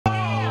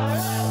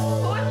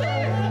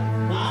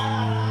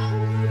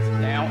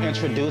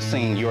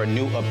Introducing your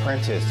new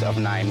apprentice of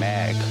 9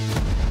 Mag.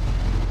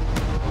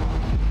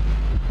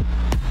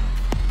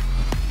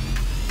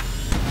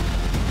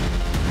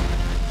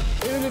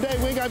 End of the day,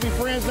 we ain't gotta be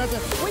friends,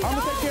 nothing. I'm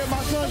gonna take care of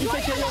my son, you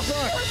take care of your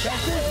son.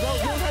 That's it, bro.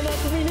 You don't have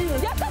nothing for me neither.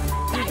 Yes,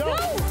 you don't.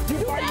 You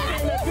fighting the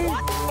hand that feeds you.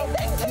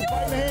 You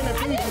fighting the hand that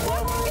feeds you, bro.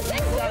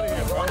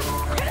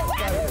 Get out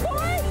of here, bro.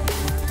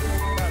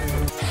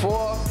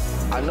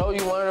 Phor, I know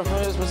you learned from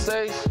his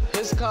mistakes,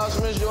 his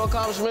accomplishments, your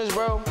accomplishments,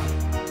 bro.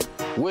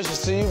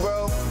 Wishes to you,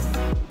 bro.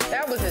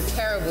 That was a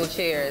terrible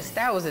cheers.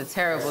 That was a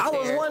terrible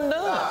cheers. I wasn't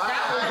done.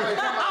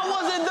 I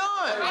wasn't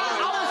done.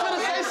 I was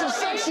gonna say some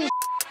sexy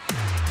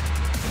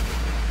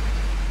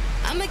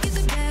I'ma get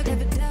the bag,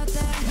 never doubt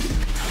that.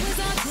 I was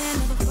on 10,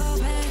 never fall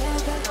back.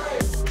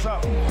 What's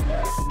up?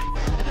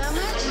 How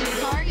much?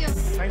 How are you?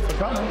 Thanks for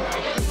coming.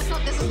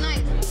 This is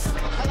nice.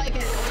 I like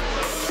it.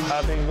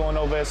 How things going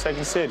over at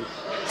Second City?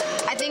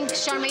 I think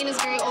Charmaine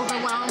is very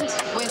overwhelmed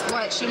with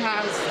what she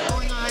has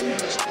going on.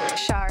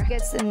 Char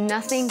gets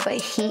nothing but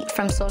heat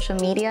from social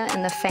media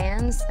and the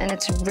fans, and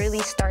it's really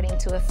starting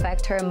to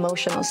affect her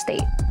emotional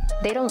state.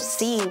 They don't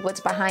see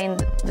what's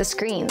behind the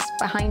screens,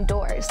 behind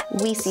doors.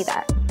 We see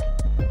that.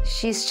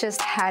 She's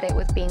just had it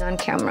with being on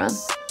camera.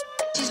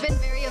 She's been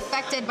very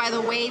affected by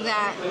the way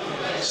that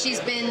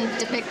she's been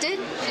depicted.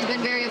 She's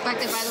been very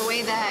affected by the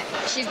way that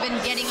she's been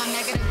getting a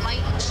negative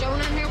light shown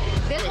on her.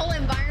 This whole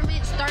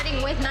environment,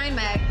 starting with 9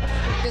 Mag,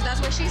 because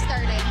that's where she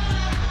started,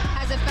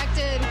 has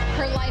affected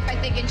her life, I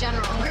think, in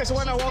general. Okay, so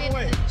why not walk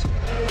away?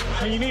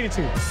 When you needed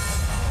to.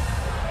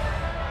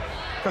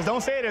 Because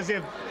don't say it as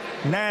if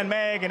 9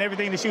 Mag and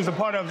everything that she was a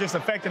part of just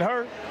affected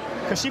her.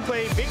 Because she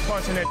played big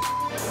parts in that.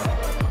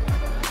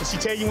 Did she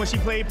tell you when she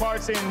played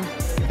parts in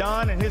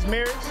Don and his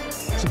marriage?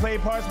 She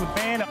played parts with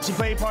Van. She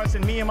played parts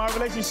in me and my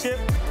relationship.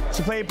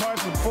 She played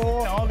parts with Phor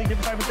and all these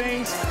different type of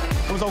things.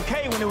 It was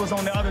okay when it was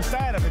on the other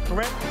side of it,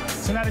 correct?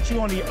 So now that you're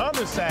on the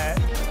other side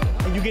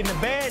and you're getting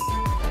the bad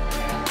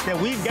that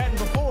we've gotten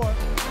before,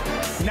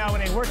 now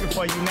it ain't working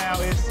for you.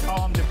 Now it's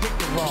all I'm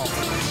depicted wrong.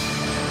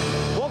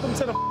 Welcome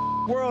to the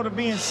world of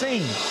being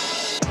seen.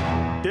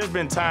 There's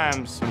been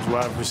times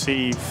where I've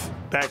received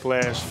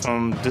backlash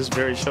from this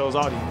very show's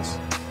audience.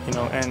 You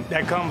know, and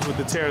that comes with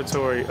the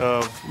territory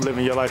of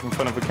living your life in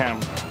front of a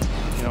camera.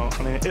 You know,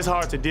 I mean, it's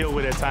hard to deal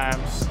with at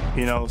times,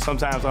 you know,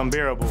 sometimes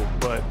unbearable,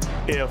 but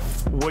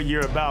if what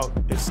you're about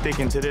is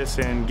sticking to this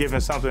and giving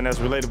something that's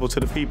relatable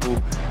to the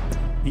people,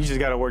 you just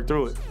gotta work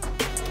through it.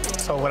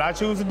 So what I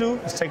choose to do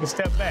is take a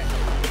step back.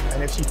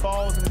 And if she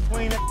falls in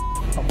between it,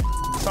 I'm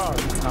sorry.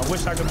 I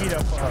wish I could be there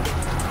for her.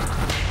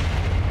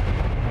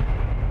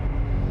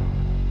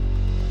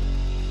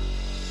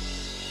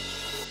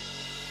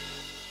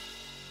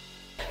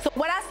 So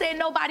what I said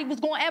nobody was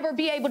gonna ever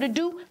be able to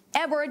do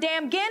ever a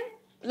damn again,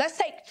 let's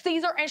take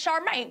Caesar and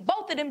Charmaine.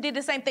 Both of them did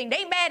the same thing.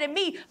 They mad at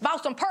me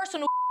about some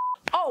personal.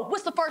 Oh,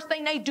 what's the first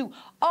thing they do?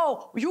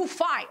 Oh, you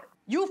fired.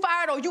 You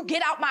fired or you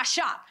get out my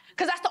shop.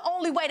 Because that's the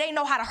only way they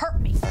know how to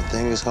hurt me. I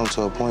think it's come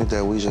to a point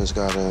that we just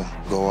gotta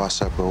go our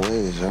separate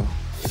ways, yo.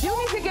 You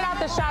need to get out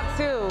the shop,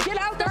 too.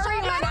 Get out the shop.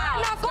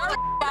 I'm not going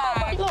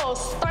to little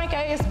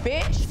stank-ass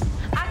bitch.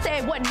 I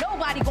said, what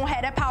nobody gonna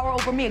have that power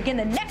over me again.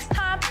 The next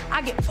time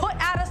I get put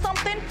out of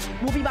something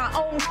will be my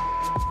own.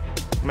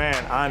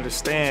 Man, I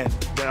understand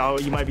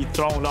that you might be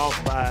thrown off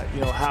by,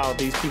 you know, how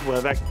these people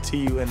have acted to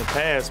you in the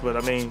past, but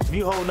I mean, if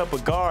you holding up a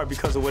guard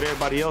because of what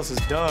everybody else has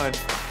done,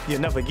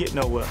 you'll never get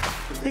nowhere.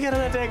 You gotta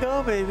let that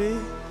go, baby.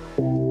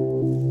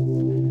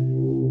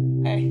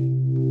 Hey.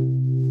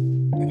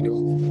 How you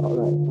doing? All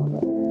right.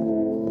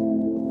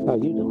 How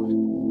you doing?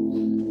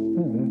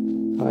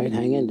 All right,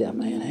 hang in there,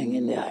 man. Hang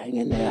in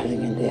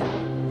there.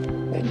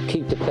 And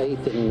keep the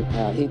faith,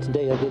 and each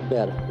day will get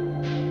better.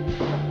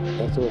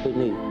 That's what we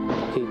need.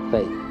 Keep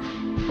faith.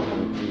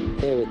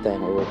 And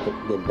everything will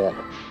get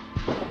better.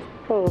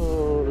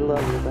 Oh,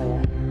 love you,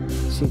 man.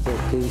 She's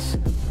at peace.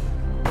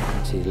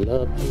 She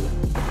loved you.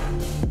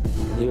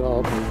 You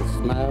all with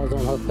smiles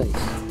on her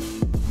face.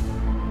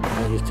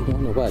 I used to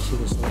wonder why she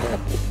was so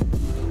happy.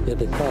 Yeah,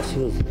 because she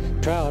was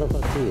proud of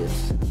her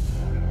kids.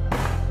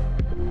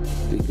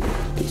 Be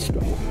good, be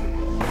strong.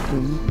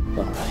 Mm-hmm.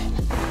 All right.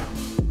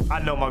 I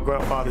know my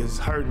grandfather is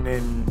hurting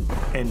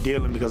and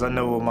dealing because I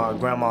know what my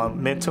grandma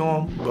meant to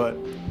him, but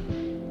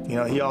you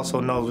know, he also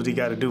knows what he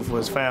got to do for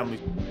his family.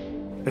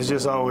 It's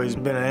just always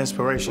been an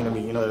inspiration to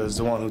me, you know, as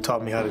the one who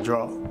taught me how to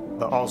draw.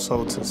 But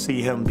also to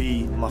see him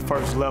be my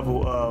first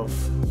level of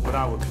what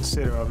I would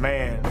consider a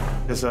man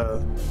is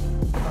a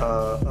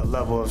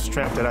level of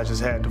strength that I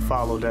just had to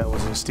follow that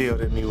was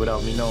instilled in me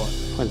without me knowing.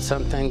 When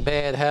something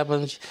bad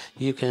happens,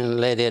 you can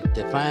let it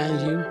define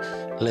you,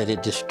 let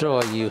it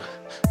destroy you,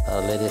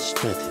 or let it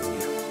strengthen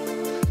you.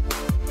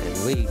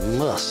 And we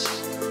must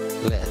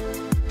let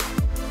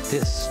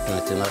this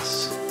strengthen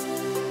us,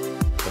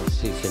 because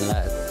she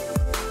cannot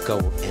go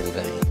in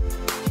vain.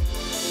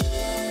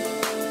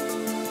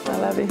 I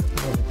love you.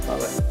 All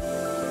right.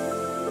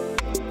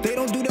 They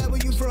don't do that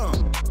where you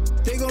from.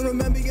 They gon'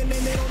 remember your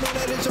name, they don't know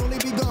that it's only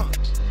begun.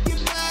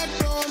 Get back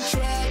on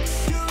track,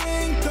 you're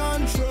in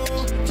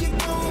control. You're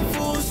going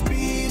full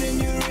speed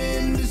and you're in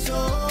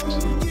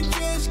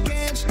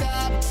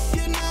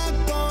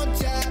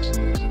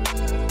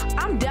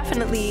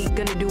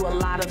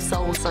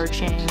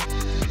searching.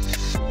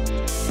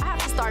 I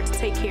have to start to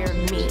take care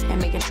of me and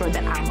making sure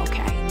that I'm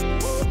okay.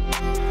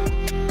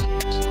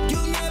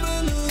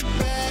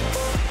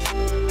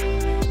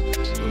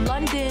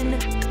 London,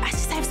 I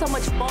just have so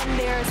much fun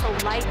there. It's so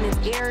light and it's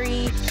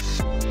airy.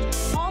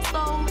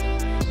 Also,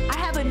 I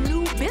have a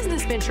new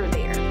business venture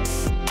there.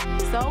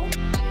 So,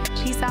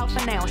 peace out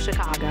for now,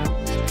 Chicago.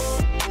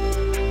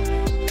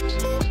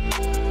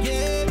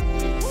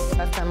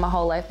 I spent my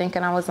whole life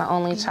thinking I was the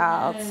only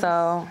child,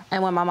 so,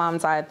 and when my mom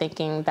died,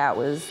 thinking that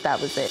was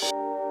it.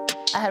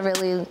 I had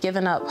really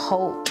given up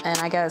hope, and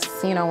I guess,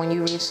 you know, when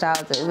you reached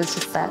out, it was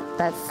just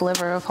that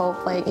sliver of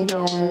hope, like, you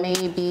know,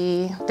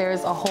 maybe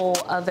there's a whole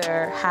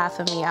other half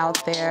of me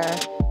out there.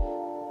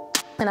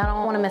 And I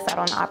don't want to miss out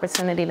on the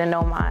opportunity to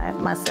know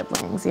my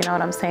siblings, you know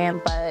what I'm saying?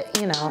 But,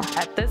 you know,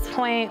 at this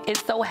point,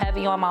 it's so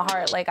heavy on my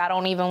heart, like, I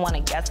don't even want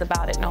to guess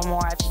about it no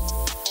more.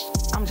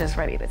 I'm just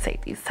ready to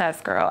take these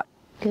tests, girl.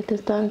 Get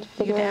this done,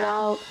 figure it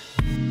out.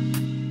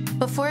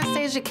 Before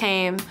Stasia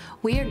came,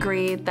 we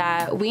agreed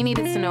that we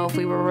needed to know if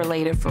we were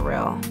related for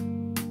real.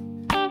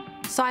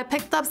 So I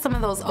picked up some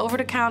of those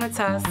over-the-counter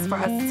tests for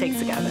us to take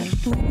together.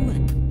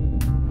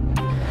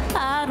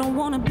 I don't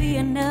wanna be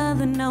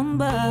another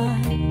number.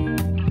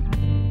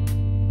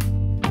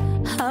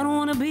 I don't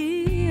wanna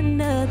be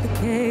another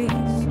case,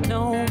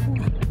 no.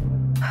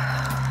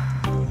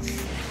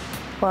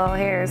 Well,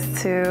 here's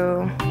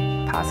to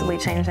possibly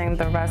changing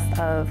the rest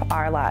of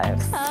our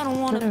lives. I don't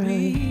wanna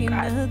be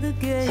another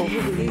case.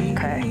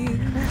 Okay.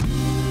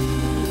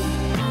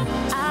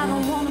 I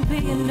don't wanna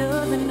be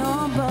another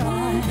number.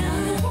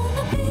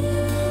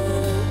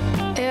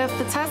 If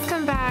the tests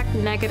come back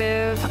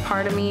negative,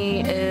 part of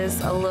me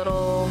is a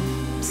little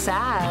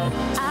sad.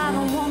 I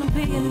don't wanna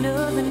be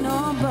another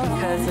number.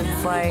 Because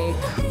it's like,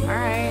 all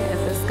right, if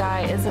this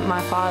guy isn't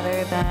my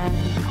father, then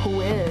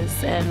who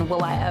is? And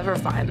will I ever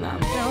find them?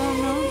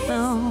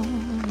 No.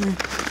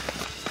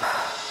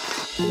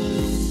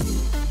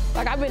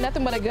 Like, I've been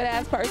nothing but a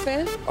good-ass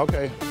person.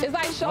 Okay. It's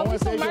like, show me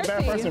some mercy.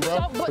 Bad person,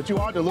 bro. But you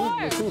are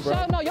delusional too,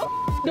 bro. No, you're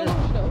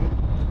delusional.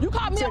 You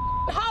called me a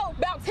hoe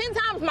about 10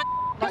 times, my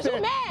because you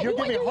mad. You're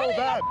giving whole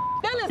bad.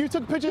 You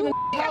took pictures of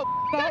the house.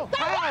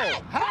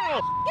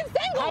 How? Get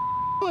single.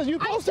 You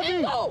supposed to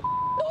be.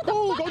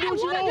 Cool, go do what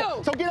you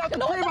want. So get out the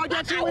crib, I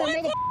got you in,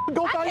 motherfucker.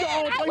 Go find your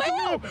own place to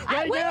live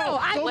right now.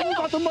 So move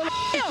out the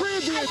motherfucking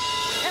crib, then.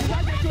 I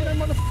got you in that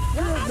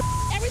motherfucker.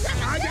 Every time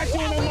I got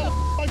you in that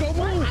motherfucker. Go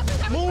move.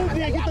 Move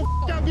then, get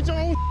the out, get your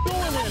own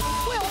going then.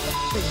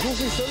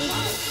 Goofy silly.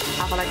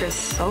 I feel like there's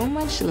so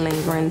much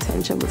lingering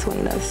tension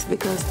between us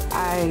because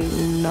I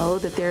know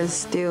that there's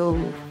still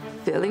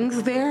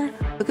feelings there.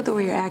 Look at the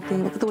way you're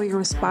acting, look at the way you're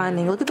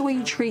responding, look at the way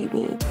you treat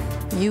me.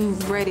 You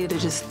ready to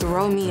just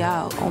throw me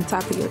out on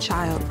top of your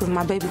child because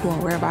my baby going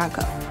wherever I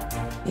go.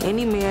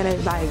 Any man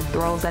that like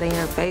throws that in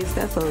your face,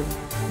 that's a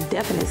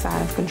definite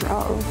sign of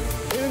control.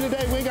 At the end of the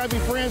day, we ain't gotta be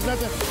friends,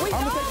 nothing.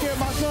 I'm gonna take care of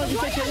my son, you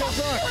take care of your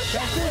son.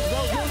 That's it,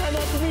 bro. You don't have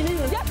nothing for me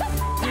neither. Yes, I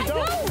do.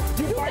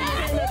 You fighting the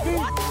hand that feeds you.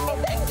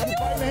 You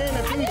fighting the hand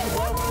that feeds you,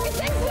 bro. Get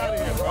out of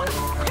here, bro.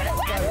 Get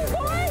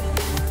away,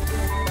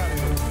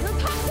 you're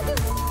toxic.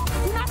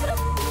 You're not gonna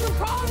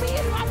control me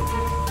in my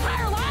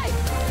entire life.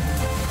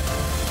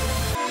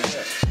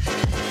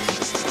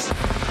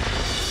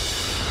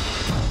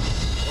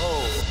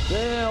 Oh,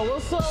 damn,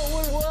 what's up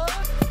with what?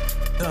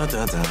 Oh,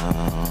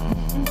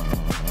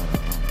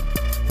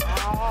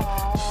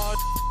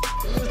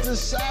 it's the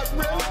shot,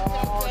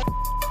 really?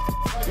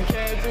 You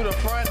came through the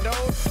front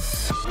door?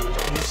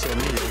 You said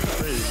me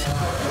crazy.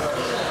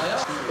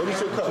 Let me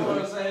see a couple.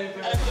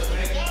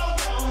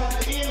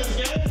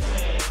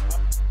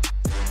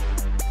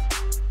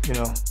 You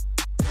know,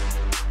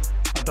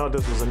 I thought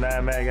this was a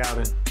 9-mag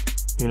outing,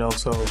 you know,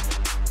 so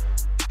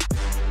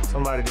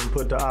somebody didn't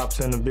put the ops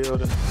in the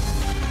building.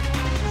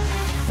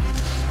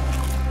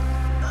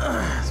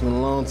 It's been a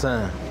long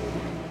time.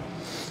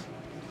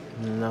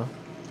 You know?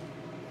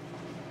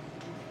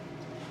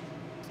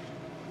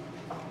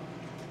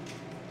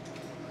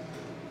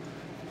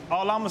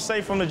 All I'm gonna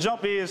say from the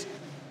jump is,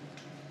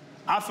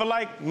 I feel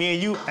like me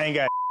and you ain't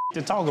got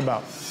to talk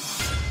about.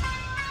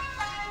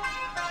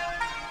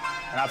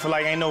 And I feel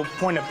like ain't no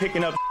point of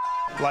picking up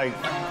like,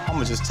 I'm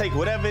gonna just take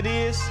whatever it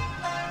is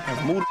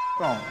and move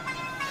the on.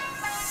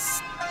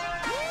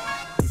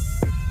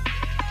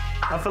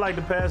 I feel like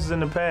the past is in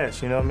the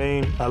past, you know what I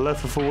mean? I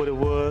left it for what it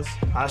was.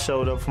 I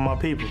showed up for my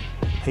people.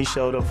 He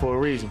showed up for a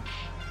reason.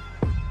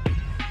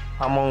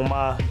 I'm on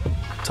my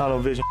tunnel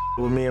vision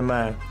with me and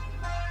mine.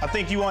 I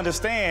think you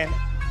understand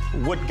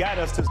what got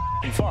us this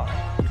far.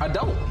 I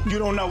don't. You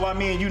don't know why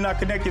me and you not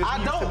connected?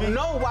 I don't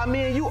know why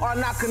me and you are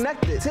not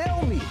connected.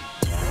 Tell me.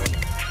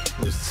 I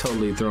was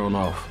totally thrown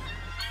off.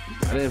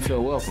 I didn't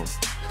feel welcome.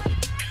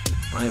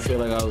 I didn't feel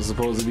like I was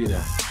supposed to be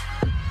there.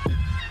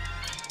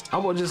 I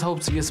would just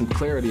hope to get some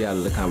clarity out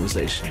of the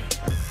conversation.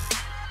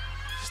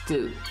 Just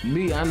to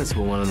be honest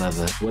with one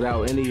another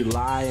without any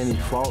lie, any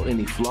fault,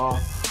 any flaw.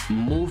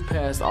 Move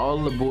past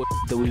all the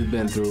bullshit that we've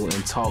been through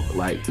and talk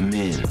like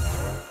men.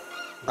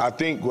 I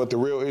think what the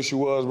real issue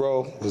was,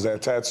 bro, was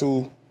that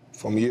tattoo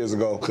from years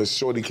ago because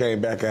Shorty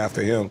came back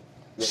after him.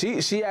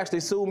 She actually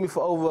sued me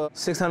for over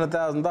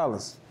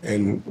 $600,000.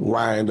 And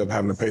Ryan ended up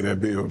having to pay that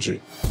bill, G.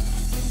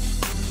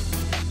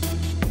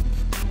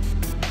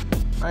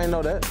 I didn't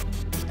know that.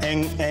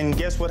 And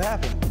guess what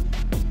happened?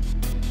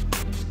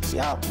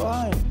 Yeah,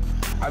 fine.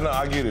 I know,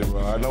 I get it,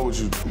 bro. I know what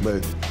you,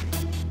 but.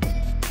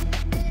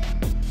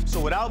 So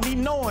without me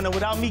knowing or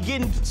without me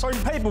getting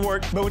certain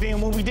paperwork, but then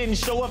when we didn't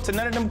show up to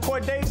none of them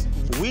court dates,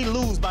 we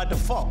lose by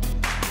default.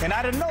 And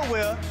out of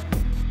nowhere,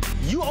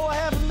 you owe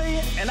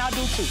 $500,000 and I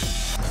do too.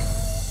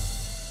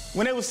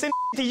 When they was sending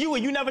to you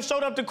and you never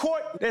showed up to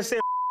court, they said,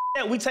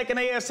 we taking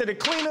their ass to the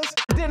cleaners.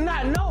 Did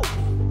not know.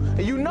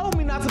 And you know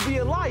me not to be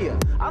a liar.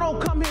 I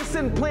don't come here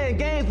sitting playing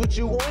games with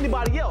you or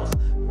anybody else.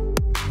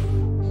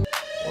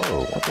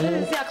 Whoa, what the hell?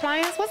 Is your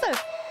clients? What's this?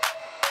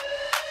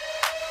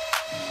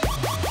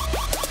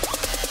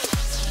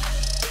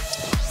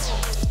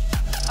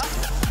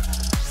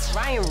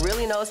 Ryan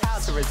really knows how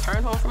to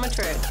return home from a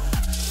trip.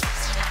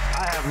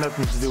 I have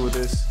nothing to do with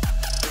this.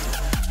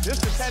 This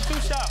is a tattoo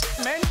shop,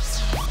 man.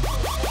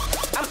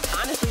 I'm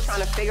honestly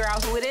trying to figure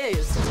out who it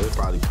is. It's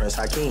probably Prince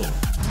Hakeem.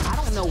 I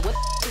don't know what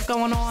is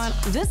going on.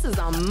 This is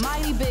a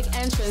mighty big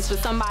entrance for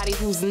somebody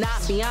who's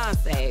not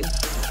Beyonce.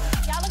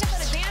 Y'all looking for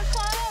the dance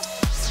club?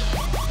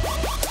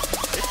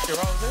 You're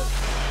all good.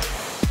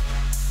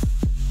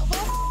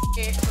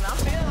 I'm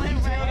feeling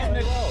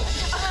right.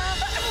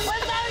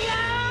 What's up,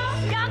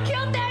 y'all? Y'all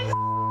killed that.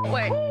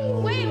 Wait,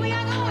 where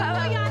y'all going?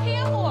 What y'all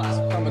here for?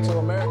 Coming to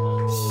America.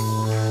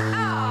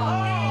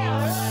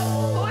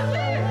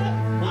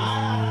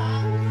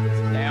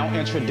 Now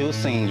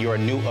introducing your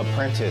new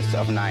apprentice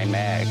of 9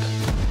 Mag.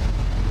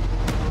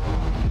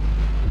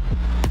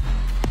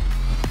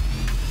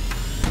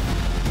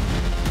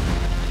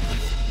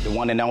 The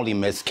one and only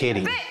Miss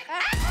Kitty.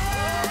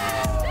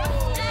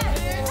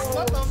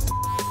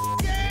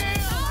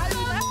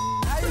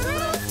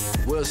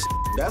 Well,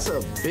 that's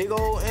a big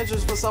old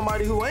interest for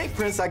somebody who ain't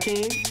Prince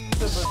Hakeem.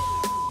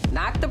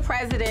 Not the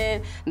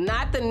president,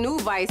 not the new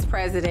vice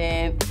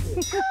president.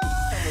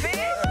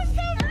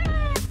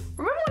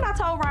 Remember when I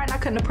told Ryan I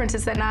couldn't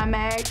apprentice at 9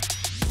 Mag?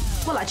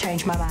 Well, I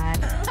changed my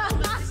mind.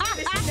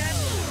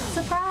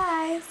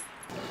 Surprise.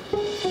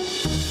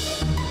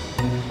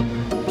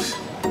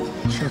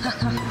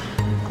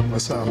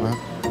 What's up, man?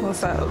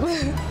 What's up?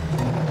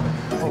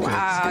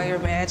 Wow, you're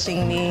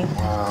matching me.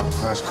 Wow,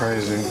 that's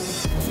crazy.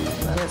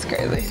 That is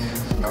crazy.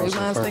 Great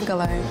minds think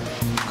alike.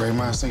 Great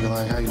minds think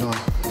alike. How you doing?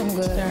 I'm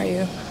good. How are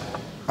you?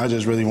 I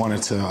just really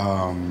wanted to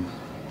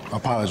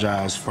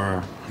apologize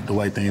for the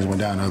way things went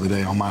down the other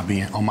day on my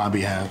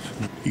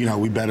behalf. You know,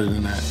 we better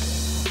than that.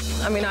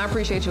 I mean, I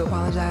appreciate you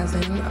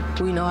apologizing.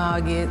 We know how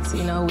it gets.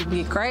 You know,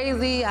 we get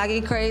crazy, I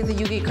get crazy,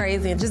 you get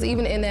crazy. And just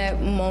even in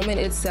that moment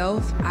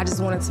itself, I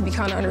just wanted to be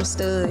kind of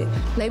understood.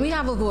 Let me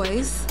have a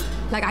voice,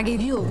 like I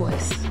gave you a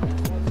voice.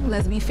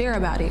 Let's be fair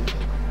about it.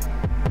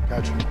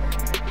 Gotcha.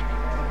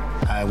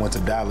 I went to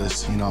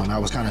Dallas, you know, and I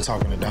was kind of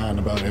talking to Don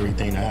about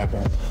everything that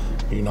happened,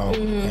 you know,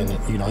 and,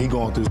 you know, he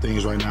going through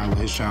things right now with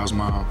his child's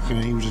mom.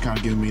 And he was just kind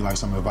of giving me, like,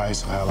 some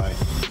advice on how, like,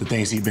 the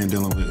things he's been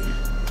dealing with.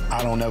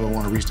 I don't ever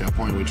want to reach that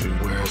point with you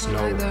where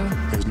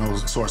there's no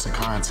source of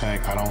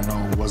contact. I don't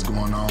know what's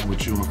going on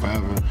with you and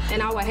forever.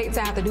 And I would hate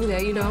to have to do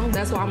that, you know?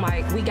 That's why I'm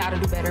like, we got to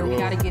do better. We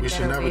got to get better. We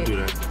should never do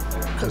that.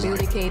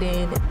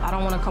 Communicating. I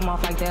don't want to come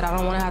off like that. I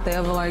don't want to have to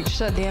ever, like,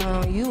 shut down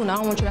on you, and I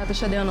don't want you to have to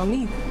shut down on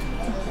me.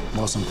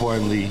 Most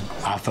importantly,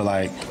 I feel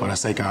like for the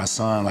sake of our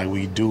son, like,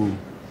 we do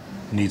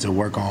need to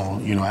work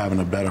on, you know, having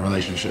a better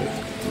relationship.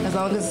 As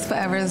long as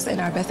forever is in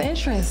our best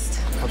interest.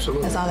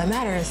 Absolutely. That's all that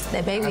matters.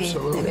 That baby,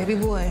 Absolutely. that baby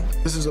boy.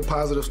 This is a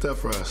positive step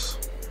for us.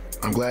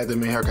 I'm glad that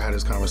me and her had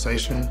this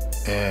conversation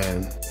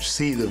and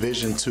see the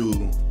vision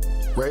to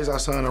raise our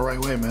son the right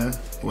way, man.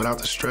 Without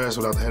the stress,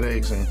 without the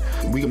headaches, and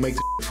we can make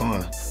this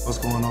fun. What's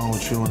going on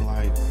with you in,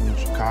 like, in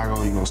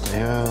Chicago? You gonna stay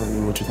here?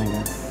 What you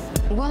thinking?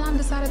 Well, I've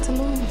decided to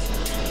move.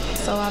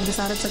 So I've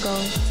decided to go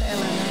to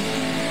Atlanta.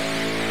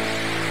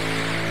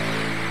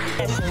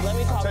 Let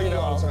me talk to you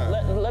all.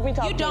 Let me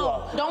talk to you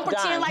all. Don't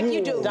pretend like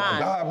you do. Don,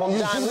 Don,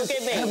 look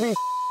at me. Every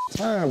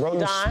time, bro.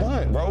 You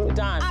stunt, bro.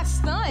 Don. I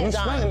stunt. You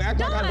stunt and act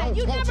like I don't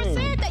you talk never to you.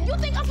 said that. You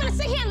think I'm gonna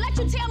sit here and let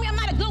you tell me I'm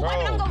not a good wife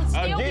and I'm gonna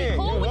still be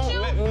cool with you?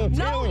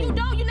 No, you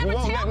don't. You never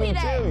tell me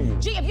that.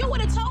 Gee, if you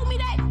would have told me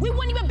that, we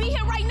wouldn't even be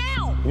here right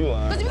now.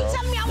 Because if you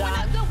telling me I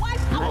wasn't a good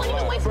wife, I wouldn't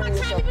even waste my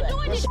time even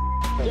doing this.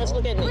 Just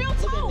look at me. Real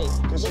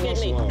talk. Look at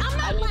me. I'm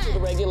not I need you to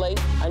regulate.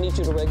 I need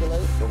you to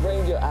regulate.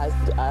 Bring your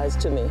eyes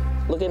to me.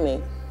 Look at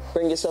me.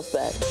 Bring yourself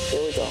back.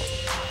 Here we go.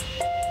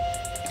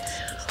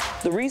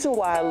 The reason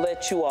why I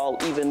let you all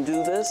even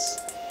do this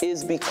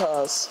is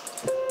because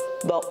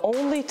the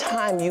only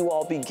time you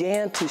all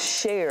began to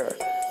share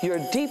your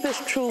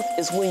deepest truth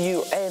is when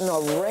you're in a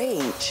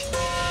rage.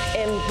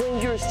 And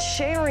when you're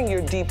sharing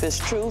your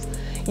deepest truth,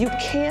 you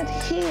can't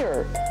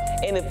hear.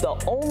 And if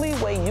the only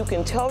way you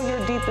can tell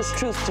your deepest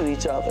truth to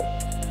each other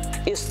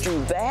is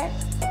through that,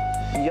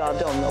 y'all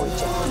don't know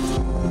each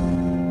other.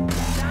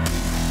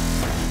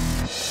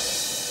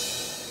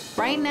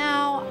 Right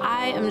now,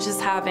 I am just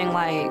having,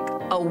 like,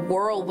 a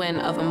whirlwind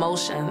of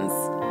emotions.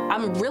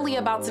 I'm really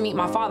about to meet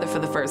my father for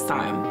the first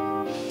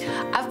time.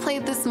 I've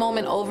played this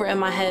moment over in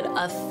my head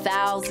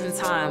 1,000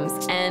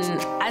 times, and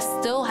I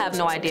still have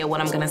no idea what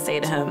I'm gonna say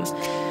to him,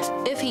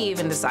 if he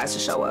even decides to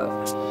show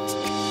up.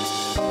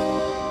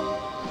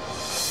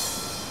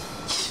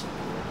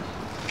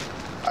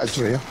 Hi,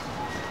 Draya.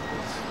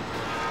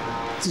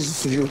 This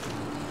is for you.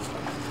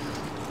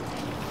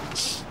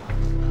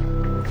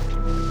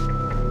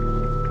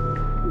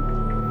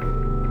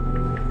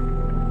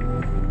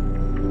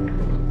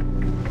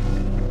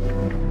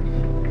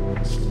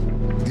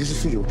 This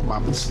is for you,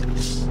 Mamas.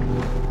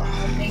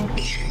 Thank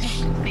you.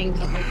 Thank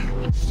you.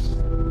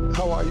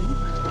 How are you?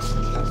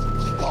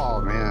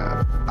 Oh,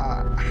 man.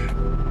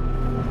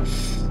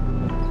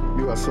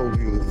 You are so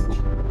beautiful.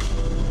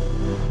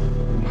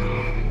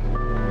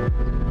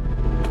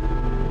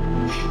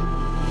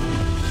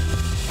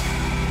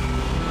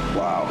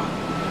 Wow.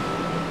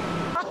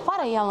 Why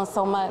they yelling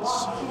so much?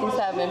 He's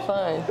having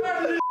fun.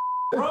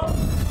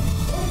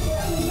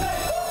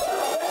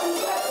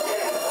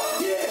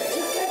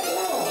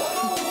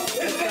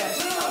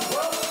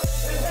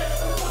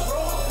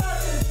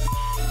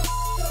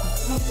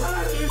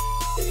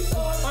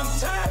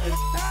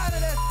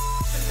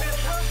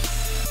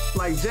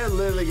 Like, Jet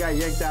literally got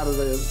yanked out of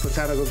the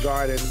botanical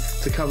garden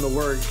to come to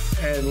work,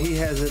 and he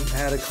hasn't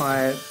had a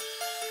client.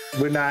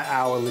 We're not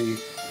hourly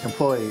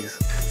employees,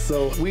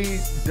 so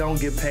we don't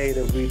get paid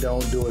if we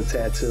don't do a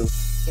tattoo.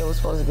 It was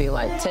supposed to be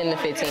like 10 to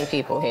 15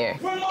 people here,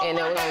 and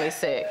there was only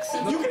 6.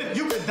 You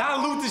can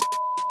dilute this,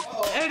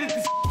 edit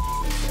this,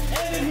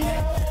 edit me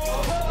out,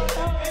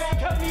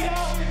 cut me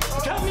out,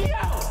 cut me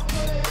out,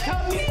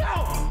 cut me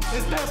out.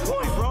 It's that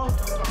point, bro.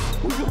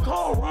 We can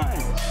call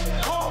Ryan.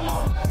 Call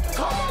my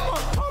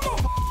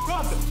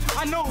brother.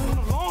 I know him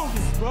the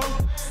longest, bro.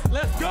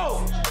 Let's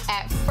go.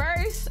 At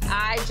first,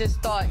 I just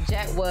thought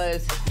Jet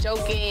was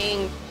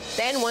joking.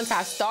 Then once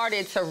I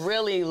started to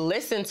really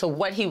listen to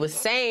what he was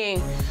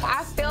saying,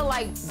 I feel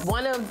like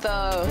one of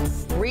the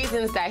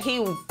reasons that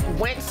he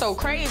went so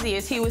crazy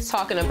is he was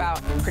talking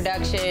about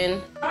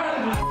production.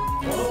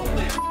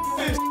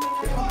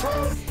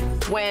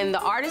 When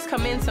the artists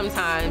come in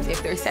sometimes,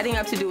 if they're setting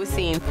up to do a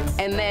scene,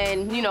 and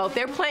then, you know, if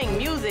they're playing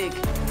music,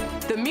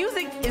 the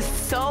music is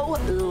so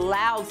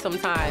loud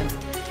sometimes.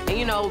 And,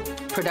 you know,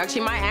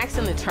 production might ask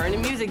them to turn the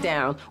music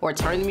down or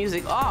turn the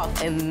music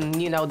off,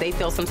 and, you know, they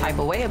feel some type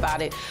of way about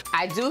it.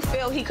 I do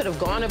feel he could have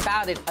gone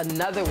about it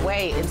another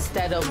way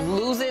instead of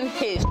losing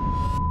his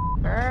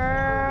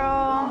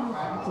Girl.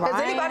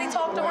 Has anybody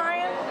talked to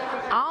Ryan?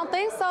 I don't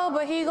think so,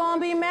 but he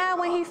gonna be mad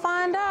when he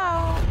find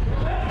out.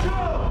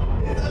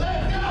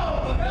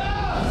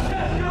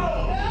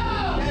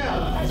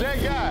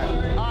 Jet guy.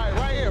 All right,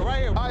 right here.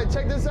 All right,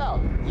 check this out.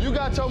 You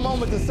got your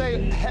moment to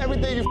say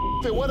everything you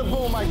feel. What a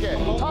boom I get.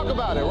 Talk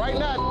about it right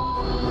now.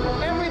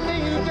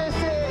 Everything you just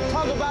said,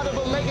 talk about it,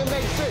 but make it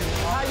make sense.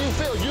 How you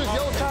feel? Use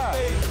your time.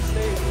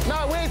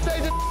 No, we ain't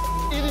saying this.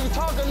 Either you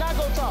talk or not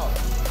go talk.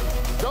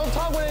 Don't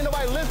talk when ain't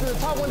nobody listening.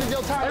 Talk when it's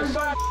your time.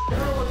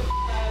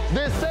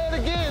 Then say it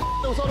again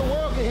so the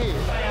world can hear.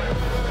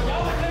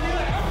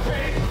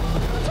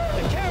 Turn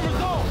the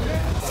cameras on.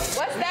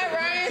 What's that,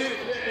 Ryan?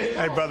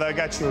 Hey, brother, I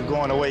got you a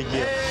going away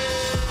gift.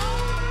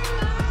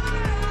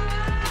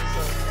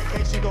 In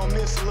case you're gonna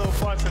miss a little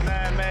parts of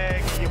 9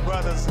 Mag, your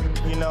brothers,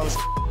 you know,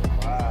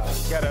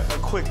 got a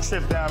quick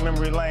trip down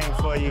memory lane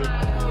for you.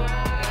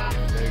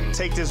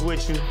 Take this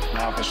with you.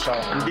 Nah, for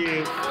sure. You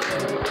dig?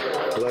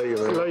 Love you,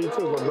 man. Love you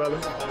too, my brother.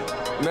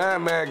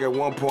 9 Mag at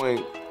one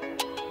point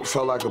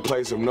felt like a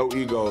place of no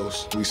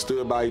egos. We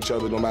stood by each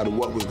other no matter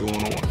what was going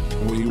on.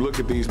 When you look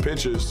at these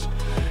pictures,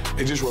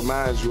 it just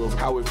reminds you of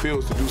how it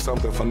feels to do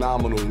something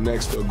phenomenal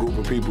next to a group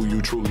of people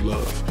you truly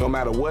love. No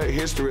matter what,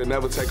 history will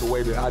never take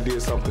away that I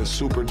did something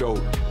super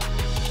dope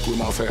with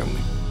my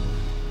family.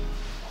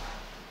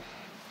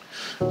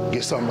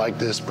 Get something like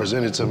this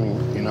presented to me,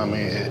 you know what I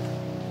mean?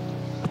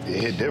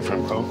 It hit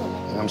different, bro. You know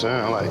what I'm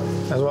saying? Like,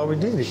 that's why we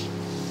did it.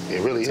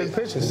 It really Take hit.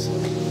 pictures.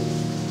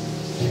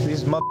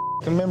 These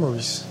motherfucking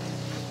memories.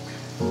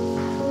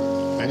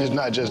 And it's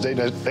not just,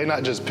 they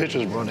not just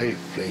pictures, bro. They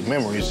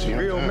memories. You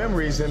know Real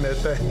memories in that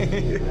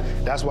thing.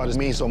 That's why this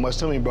means so much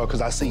to me, bro,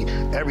 because I see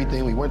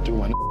everything we went through.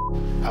 When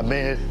I've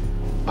been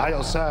by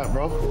your side,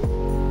 bro.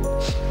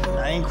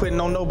 I ain't quitting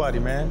on nobody,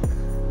 man.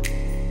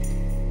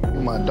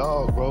 You my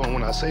dog, bro, and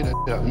when I say that,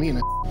 I mean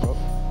it, bro.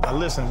 Now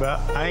listen, bro,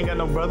 I ain't got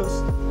no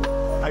brothers.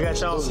 I got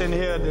y'all sitting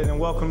here that done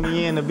welcomed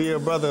me in to be a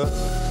brother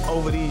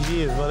over these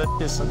years, bro.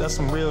 That's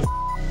some real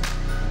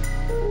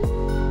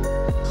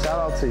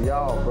Shout out to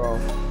y'all, bro.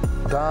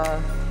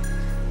 Don,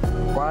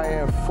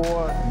 Ryan,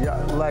 Phor,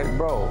 y'all, like,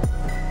 bro,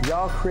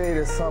 y'all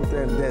created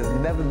something that's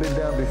never been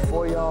done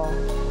before y'all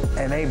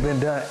and ain't been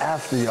done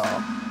after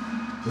y'all.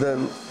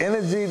 The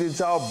energy that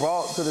y'all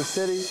brought to the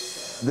city,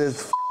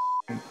 this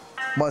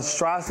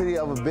monstrosity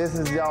of a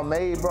business y'all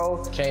made,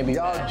 bro. Can't be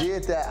y'all matched.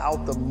 did that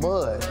out the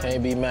mud.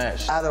 Can't be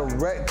matched.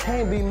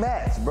 Can't be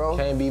matched, bro.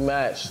 Can't be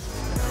matched.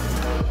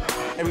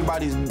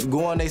 Everybody's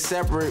going their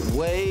separate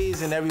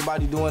ways and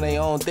everybody doing their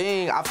own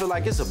thing. I feel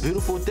like it's a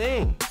beautiful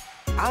thing.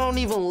 I don't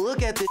even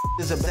look at this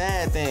as a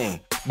bad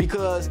thing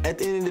because at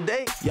the end of the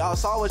day, y'all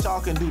saw what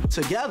y'all can do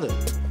together.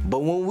 But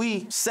when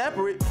we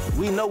separate,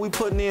 we know we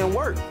putting in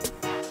work.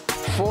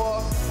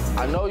 Phor,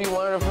 I know you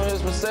learned from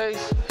his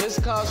mistakes. His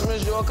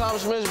accomplishments, your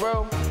accomplishments,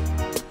 bro.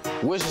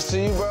 Wishes to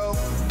you, bro.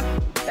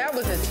 That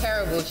was a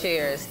terrible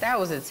cheers. That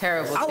was a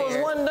terrible I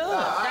cheers. wasn't done.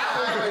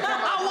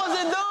 I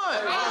wasn't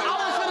done. I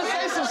was finna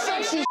say some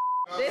sexy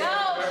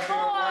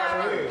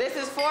This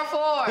is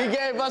 4-4. He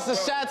gave us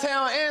the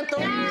Chi-Town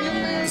anthem.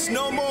 It's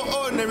no more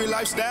ordinary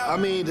lifestyle. I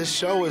mean, this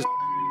show is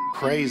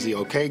crazy,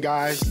 okay,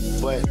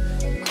 guys? But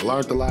I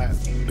learned a lot,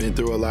 been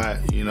through a lot,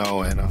 you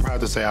know, and I'm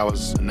proud to say I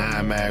was a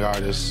 9 mag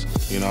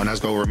artist, you know, and that's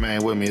gonna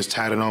remain with me. It's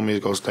tatted on me,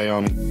 it's gonna stay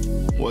on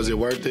me. Was it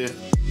worth it?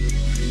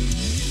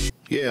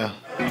 Yeah.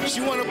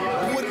 She wanna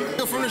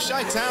put from the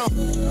Chi-Town.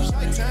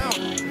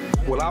 Chi-Town.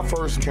 When I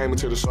first came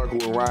into the circle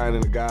with Ryan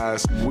and the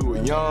guys, we were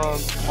young,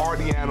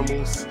 party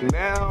animals.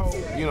 Now,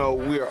 you know,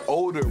 we are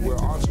older, we're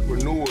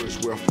entrepreneurs,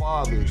 we're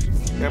fathers.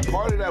 And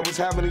part of that was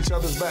having each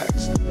other's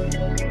backs.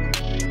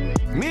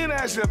 Me and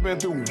Ashley have been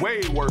through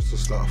way worse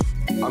stuff.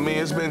 I mean,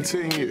 it's been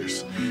 10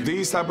 years.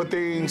 These type of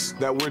things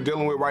that we're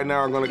dealing with right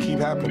now are gonna keep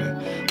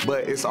happening.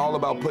 But it's all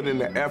about putting in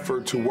the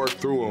effort to work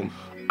through them.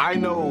 I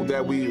know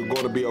that we are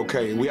gonna be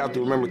okay. We have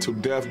to remember till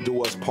death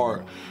do us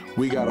part.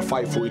 We gotta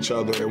fight for each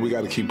other and we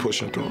gotta keep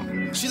pushing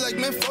through. She like,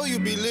 man, before you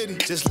be litty.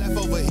 Just left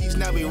over east,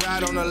 now we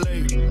ride on the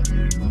lake.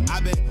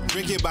 I been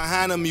drinking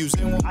behind the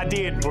museum. I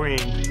did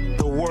bring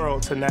the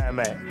world to 9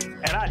 mag,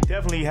 and I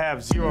definitely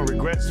have zero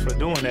regrets for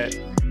doing that.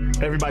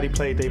 Everybody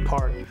played their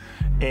part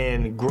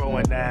in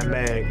growing 9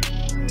 mag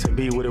to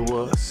be what it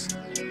was.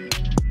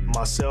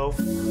 Myself,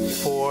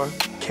 Phor,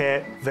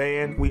 Cat,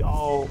 Van, we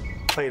all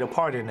played a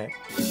part in that.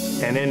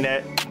 And in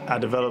that, I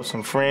developed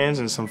some friends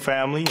and some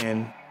family,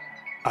 and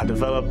I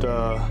developed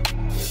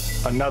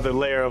another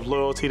layer of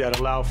loyalty that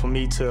allowed for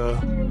me to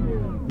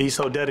be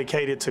so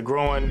dedicated to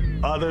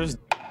growing others,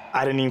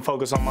 I didn't even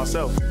focus on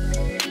myself.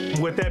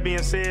 With that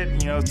being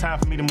said, you know, it's time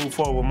for me to move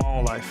forward with my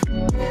own life.